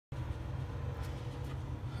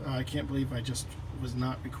I can't believe I just was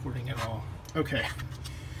not recording at all. Okay.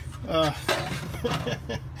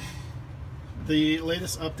 The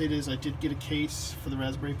latest update is I did get a case for the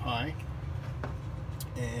Raspberry Pi,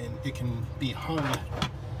 and it can be hung,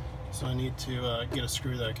 so I need to get a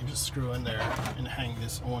screw that I can just screw in there and hang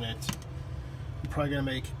this on it. I'm probably going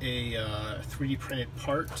to make a 3D printed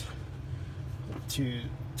part to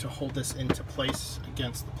hold this into place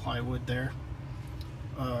against the plywood there.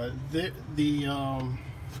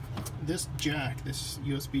 This jack, this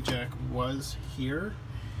USB jack, was here,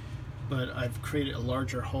 but I've created a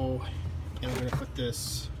larger hole, and I'm going to put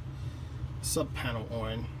this sub panel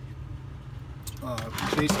on.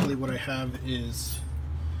 Basically what I have is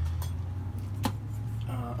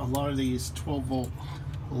a lot of these 12-volt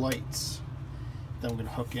lights that I'm going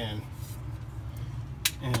to hook in,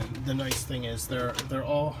 and the nice thing is they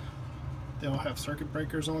all have circuit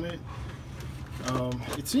breakers on it.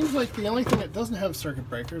 It seems like the only thing that doesn't have circuit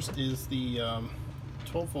breakers is the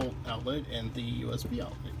 12-volt outlet and the USB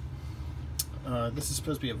outlet. This is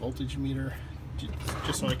supposed to be a voltage meter,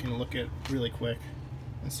 just so I can look at really quick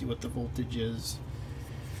and see what the voltage is.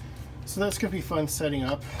 So that's going to be fun setting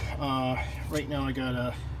up. Right now I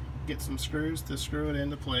gotta get some screws to screw it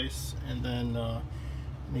into place, and then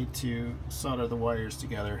need to solder the wires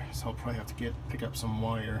together. So I'll probably have to pick up some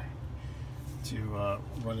wire to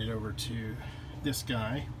run it over to this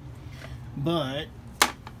guy. But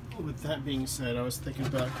with that being said, I was thinking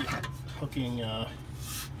about hooking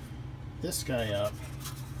this guy up.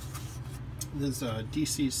 This is a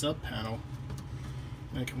DC sub panel.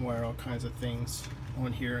 I can wire all kinds of things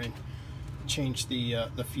on here and change the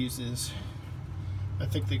fuses. I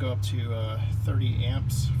think they go up to 30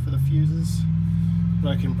 amps for the fuses, but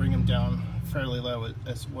I can bring them down fairly low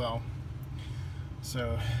as well.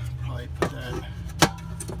 So probably put that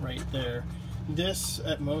right there. This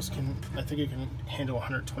at most I think it can handle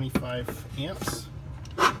 125 amps.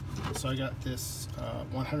 So I got this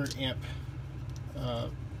 100 amp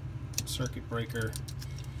circuit breaker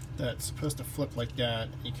that's supposed to flip like that.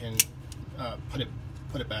 You can put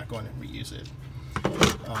it back on and reuse it.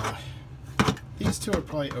 These two are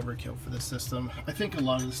probably overkill for this system. I think a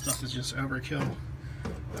lot of this stuff is just overkill.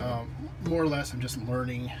 More or less, I'm just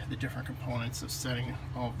learning the different components of setting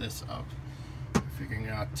all of this up, figuring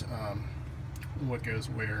out what goes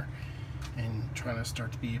where, and trying to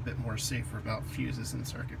start to be a bit more safer about fuses and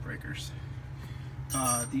circuit breakers.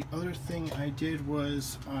 The other thing I did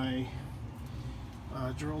was I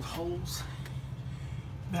drilled holes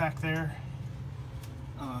back there.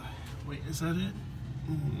 Wait, is that it?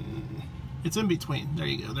 It's in between. There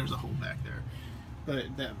you go. There's a hole back there.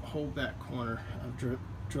 But that whole back corner I've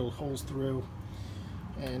drilled holes through,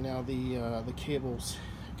 and now the cables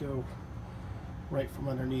go right from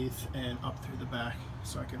underneath and up through the back,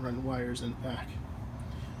 so I can run wires in the back.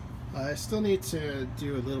 I still need to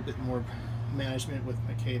do a little bit more management with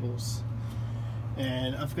my cables,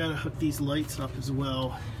 and I've got to hook these lights up as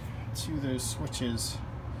well to those switches,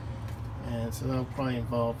 and so that'll probably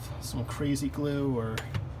involve some crazy glue, or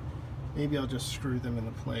maybe I'll just screw them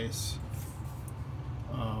into place,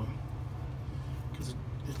 because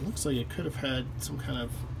it looks like it could have had some kind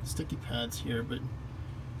of sticky pads here, but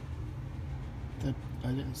that I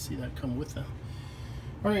didn't see that come with them.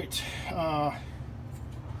 Alright,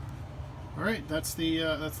 that's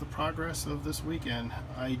the progress of this weekend.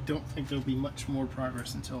 I don't think there'll be much more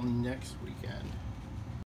progress until next weekend.